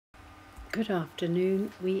Good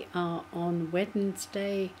afternoon. We are on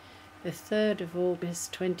Wednesday, the 3rd of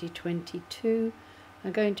August 2022.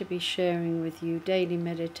 I'm going to be sharing with you daily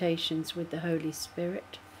meditations with the Holy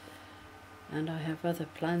Spirit, and I have other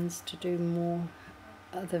plans to do more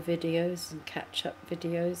other videos and catch-up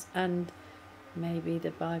videos, and maybe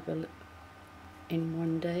the Bible in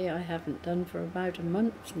one day. I haven't done for about a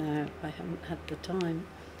month now. I haven't had the time,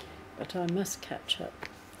 but I must catch up.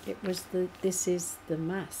 This is the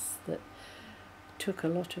Mass that took a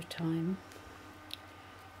lot of time.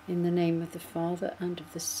 In the name of the Father, and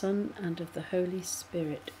of the Son, and of the Holy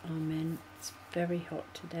Spirit. Amen. It's very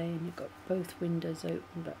hot today, and you've got both windows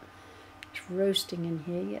open, but it's roasting in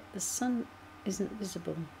here, yet the sun isn't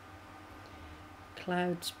visible.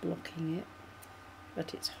 Clouds blocking it,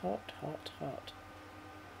 but it's hot, hot, hot.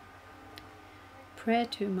 Prayer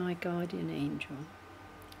to my guardian angel.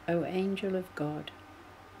 O angel of God,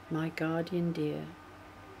 my guardian dear,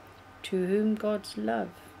 to whom God's love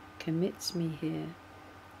commits me here,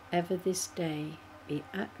 ever this day be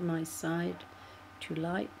at my side, to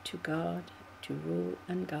light, to guard, to rule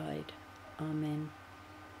and guide. Amen.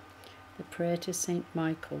 The prayer to Saint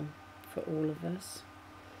Michael for all of us.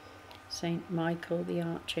 Saint Michael the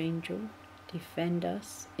Archangel, defend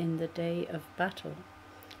us in the day of battle.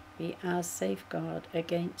 Be our safeguard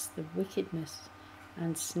against the wickedness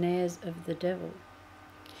and snares of the devil.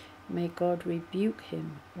 May God rebuke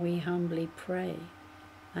him, we humbly pray.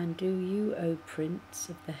 And do you, O Prince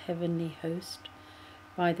of the heavenly host,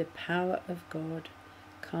 by the power of God,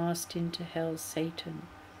 cast into hell Satan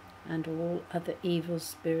and all other evil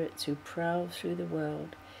spirits who prowl through the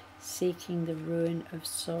world, seeking the ruin of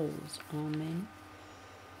souls. Amen.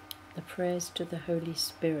 The prayers to the Holy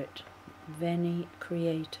Spirit. Veni,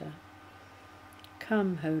 Creator.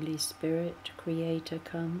 Come, Holy Spirit, Creator,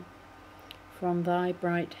 come, from thy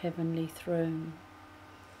bright heavenly throne.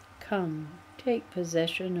 Come, take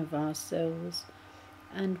possession of our souls,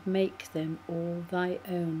 and make them all thy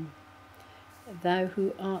own. Thou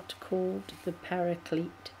who art called the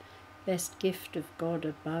Paraclete, best gift of God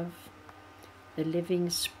above, the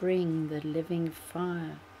living spring, the living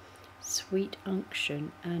fire, sweet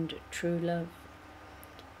unction and true love.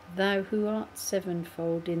 Thou who art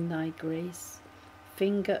sevenfold in thy grace,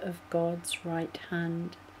 finger of God's right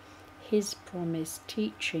hand, his promise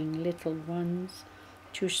teaching little ones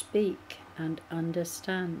to speak and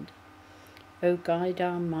understand. O guide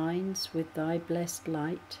our minds with thy blessed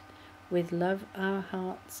light, with love our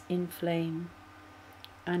hearts inflame,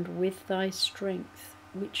 and with thy strength,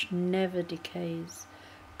 which never decays,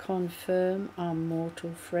 confirm our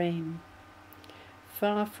mortal frame.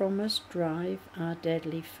 Far from us drive our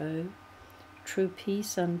deadly foe, true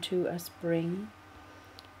peace unto us bring,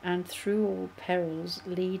 and through all perils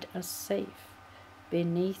lead us safe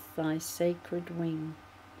beneath thy sacred wing.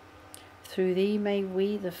 Through thee may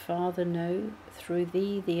we the Father know, through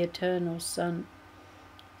thee the eternal Son,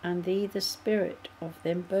 and thee the Spirit of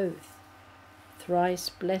them both, thrice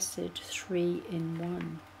blessed, three in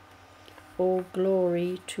one. All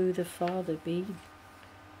glory to the Father be,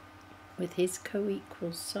 with his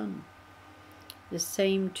co-equal Son, the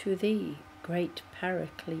same to thee, great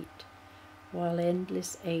Paraclete, while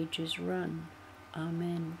endless ages run.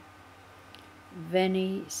 Amen.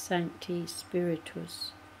 Veni, Sancti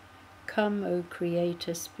Spiritus. Come, O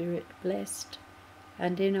Creator Spirit blessed,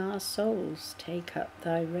 and in our souls take up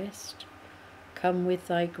thy rest. Come with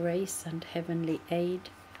thy grace and heavenly aid,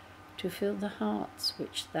 to fill the hearts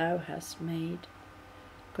which thou hast made.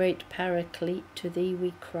 Great Paraclete, to thee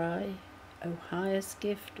we cry, O highest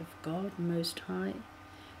gift of God most high,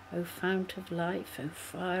 O fount of life, O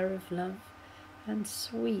fire of love, and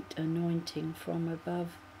sweet anointing from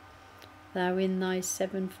above. Thou in thy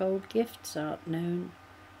sevenfold gifts art known,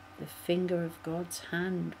 the finger of God's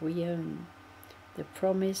hand we own, the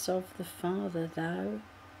promise of the Father thou,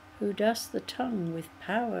 who dost the tongue with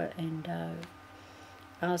power endow.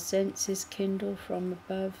 Our senses kindle from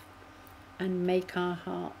above, and make our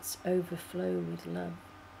hearts overflow with love.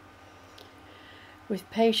 With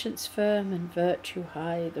patience firm and virtue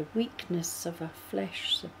high, the weakness of our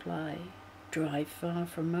flesh supply. Drive far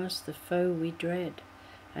from us the foe we dread,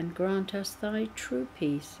 and grant us thy true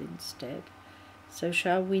peace instead. So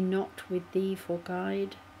shall we not with thee for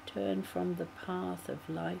guide turn from the path of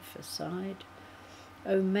life aside.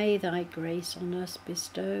 O may thy grace on us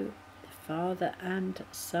bestow, the Father and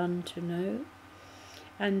Son to know,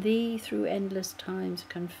 and thee through endless times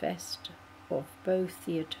confessed, of both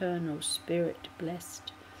the eternal Spirit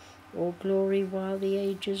blessed. All glory while the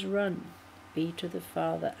ages run be to the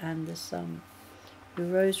Father and the Son, who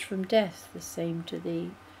rose from death, the same to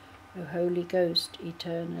thee, O Holy Ghost,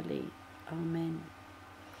 eternally. Amen.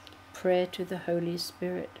 prayer to the Holy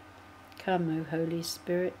Spirit. Come, O Holy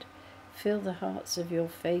Spirit, fill the hearts of your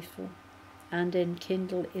faithful, and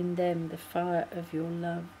enkindle in them the fire of your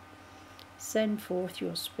love. Send forth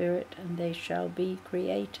your Spirit, and they shall be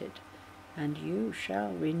created, and you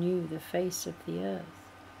shall renew the face of the earth.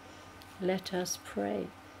 Let us pray.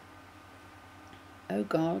 O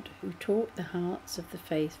God, who taught the hearts of the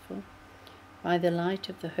faithful by the light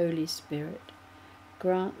of the Holy Spirit,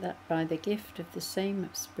 grant that by the gift of the same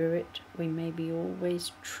Spirit we may be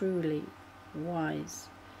always truly wise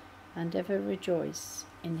and ever rejoice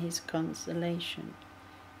in his consolation,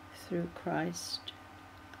 through Christ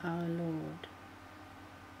our Lord.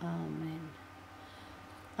 Amen.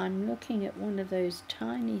 I'm looking at one of those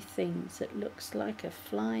tiny things that looks like a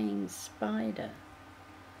flying spider,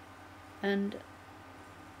 and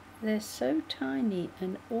they're so tiny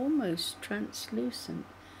and almost translucent,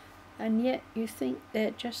 and yet you think they're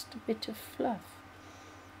just a bit of fluff.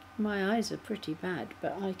 My eyes are pretty bad,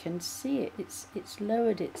 but I can see it. It's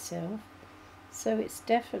lowered itself, so it's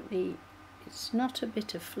not a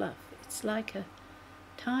bit of fluff. It's like a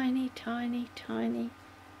tiny, tiny, tiny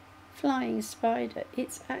flying spider.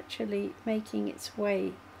 It's actually making its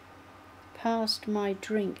way past my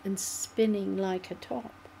drink and spinning like a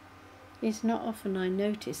top. It's not often I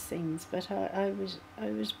notice things, but I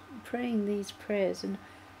was praying these prayers, and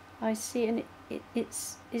I see, and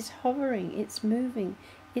it's hovering, it's moving.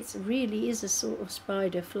 It really is a sort of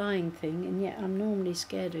spider flying thing, and yet I'm normally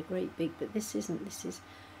scared of great big, but this isn't.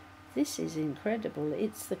 This is incredible.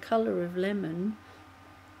 It's the colour of lemon,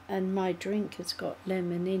 and my drink has got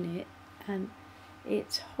lemon in it, and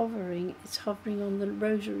it's hovering on the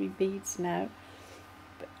rosary beads now.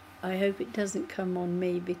 But I hope it doesn't come on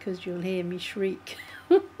me, because you'll hear me shriek.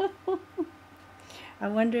 I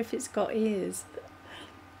wonder if it's got ears.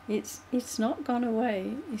 It's not gone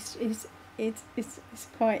away. It's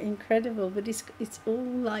quite incredible, but it's all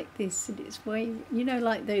like this, and it's waving,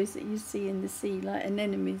 like those that you see in the sea, like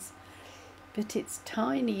anemones. But it's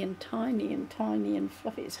tiny and tiny and tiny and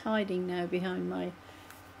fluffy. It's hiding now behind my...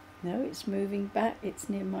 No, it's moving back. It's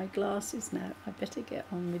near my glasses now. I better get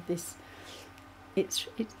on with this. It's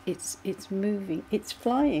moving. It's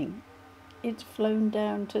flying. It's flown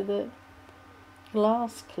down to the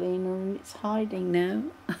glass cleaner, and it's hiding now.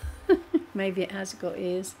 Maybe it has got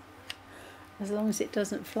ears. As long as it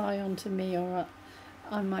doesn't fly onto me, or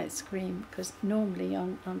I might scream, because normally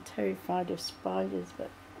I'm terrified of spiders, but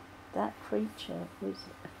that creature was,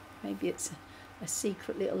 maybe it's a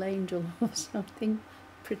secret little angel or something,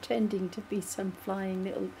 pretending to be some flying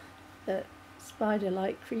little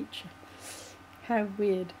spider-like creature. How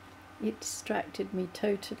weird. It distracted me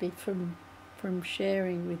totally from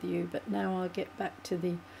sharing with you, but now I'll get back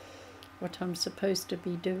to what I'm supposed to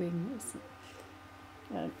be doing.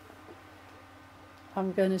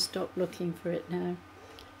 I'm going to stop looking for it now.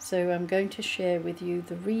 So I'm going to share with you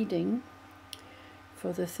the reading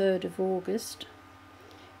for the 3rd of August.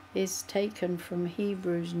 Is taken from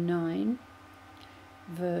Hebrews 9,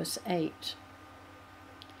 verse 8.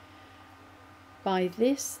 By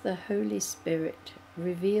this the Holy Spirit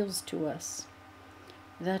reveals to us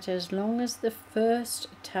that as long as the first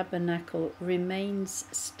tabernacle remains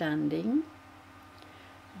standing,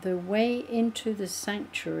 the way into the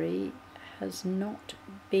sanctuary has not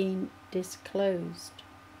been disclosed.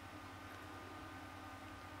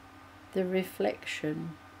 The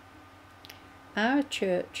reflection. Our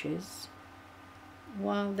churches,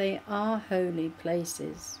 while they are holy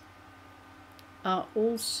places, are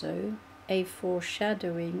also a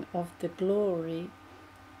foreshadowing of the glory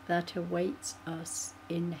that awaits us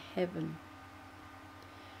in heaven.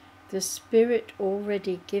 The Spirit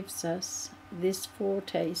already gives us this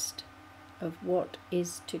foretaste of what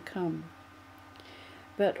is to come,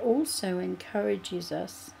 but also encourages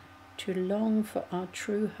us to long for our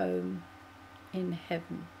true home in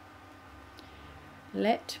heaven.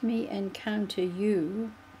 Let me encounter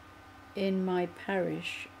you in my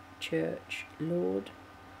parish church, Lord,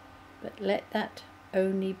 but let that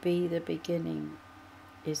only be the beginning,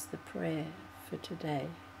 is the prayer for today.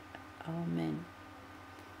 Amen.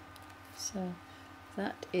 So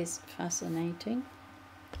that is fascinating.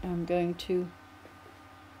 I'm going to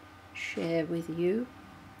share with you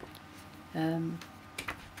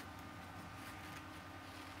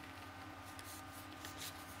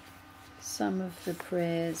some of the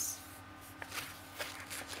prayers,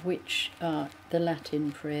 which are the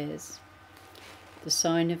Latin prayers: the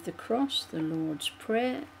sign of the cross, the Lord's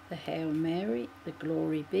Prayer, the Hail Mary, the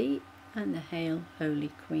Glory Be, and the Hail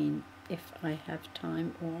Holy Queen, if I have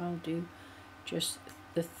time, or I'll do just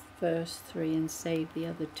the first 3 and save the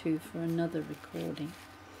other 2 for another recording.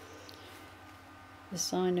 the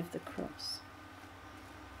sign of the cross.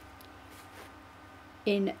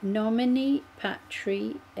 In nomine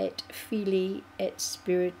Patri et Filii et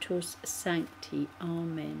Spiritus Sancti.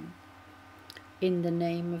 Amen. In the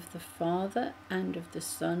name of the Father, and of the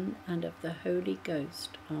Son, and of the Holy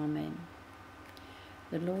Ghost. Amen.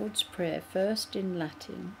 The Lord's Prayer, first in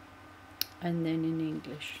Latin and then in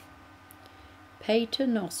English. Pater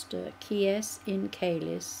noster, qui es in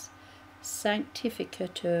caelis,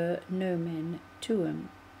 sanctificatur nomen tuum,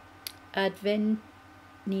 adveniat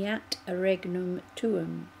regnum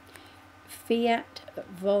tuum, fiat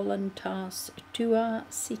voluntas tua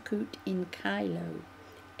sicut in caelo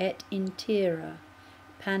et in terra,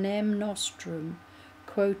 panem nostrum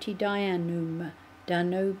quotidianum da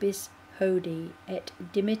nobis hodie, et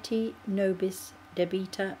dimiti nobis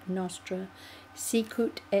debita nostra,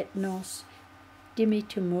 sicut et nos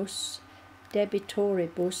dimitimus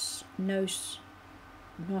debitoribus nostris,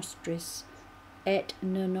 et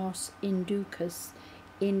ne nos inducas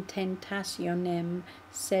in tentationem,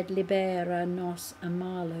 sed libera nos a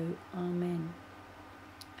malo. Amen.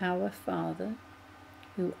 Our Father,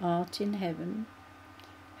 who art in heaven,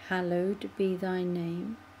 hallowed be thy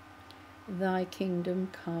name. Thy kingdom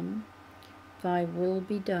come, thy will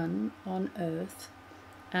be done on earth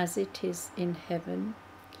as it is in heaven.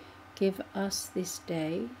 Give us this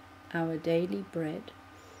day our daily bread,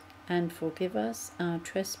 and forgive us our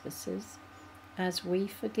trespasses, as we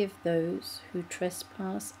forgive those who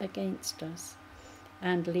trespass against us.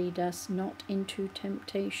 And lead us not into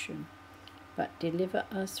temptation, but deliver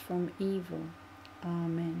us from evil.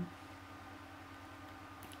 Amen.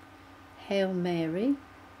 Hail Mary,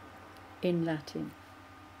 in Latin.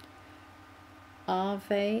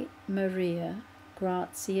 Ave Maria,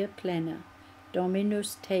 gratia plena,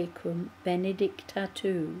 Dominus tecum, benedicta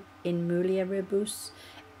tu in mulieribus,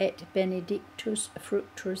 et benedictus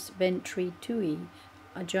fructus ventri tui,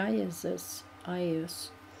 Jesus eius.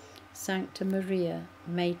 Sancta Maria,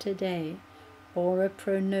 Mater Dei, ora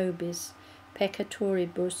pro nobis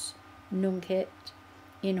peccatoribus, nunc et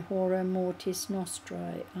in hora mortis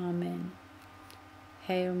nostrae. Amen.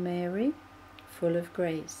 Hail Mary, full of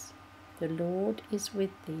grace, the Lord is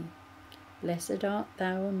with thee. Blessed art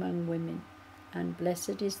thou among women, and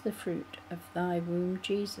blessed is the fruit of thy womb,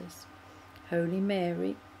 Jesus. Holy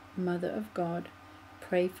Mary, Mother of God,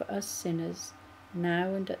 pray for us sinners,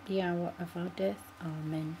 now and at the hour of our death.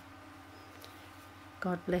 Amen.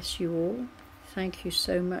 God bless you all. Thank you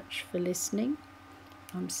so much for listening.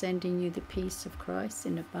 I'm sending you the peace of Christ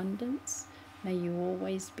in abundance. May you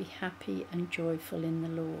always be happy and joyful in the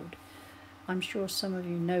Lord. I'm sure some of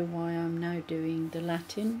you know why I'm now doing the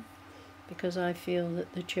Latin, because I feel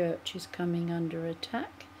that the church is coming under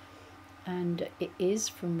attack, and it is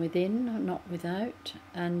from within, not without,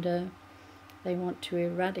 and they want to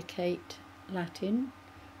eradicate Latin,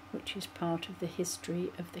 which is part of the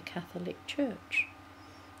history of the Catholic Church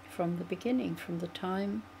from the beginning, from the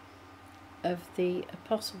time of the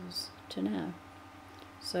apostles to now.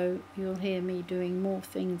 So you'll hear me doing more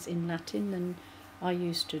things in Latin than I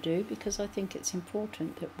used to do, because I think it's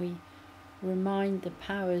important that we remind the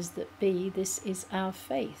powers that be this is our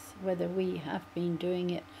faith, whether we have been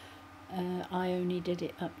doing it. I only did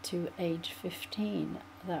it up to age 15.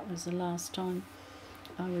 That was the last time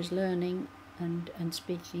I was learning and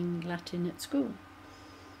speaking Latin at school.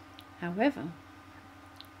 However,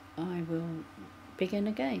 I will begin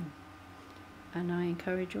again, and I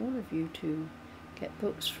encourage all of you to get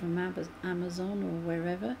books from Amazon or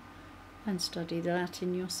wherever and study the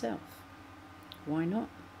Latin yourself. Why not?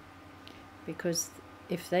 Because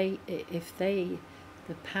if the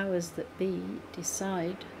powers that be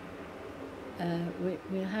decide,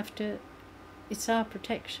 we'll have to, it's our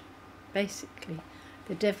protection, basically.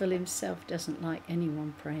 The devil himself doesn't like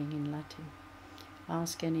anyone praying in Latin.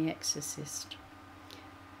 Ask any exorcist.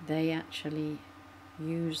 They actually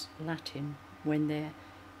use Latin when they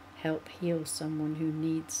help heal someone who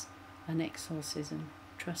needs an exorcism.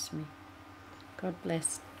 Trust me. God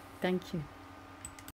bless. Thank you.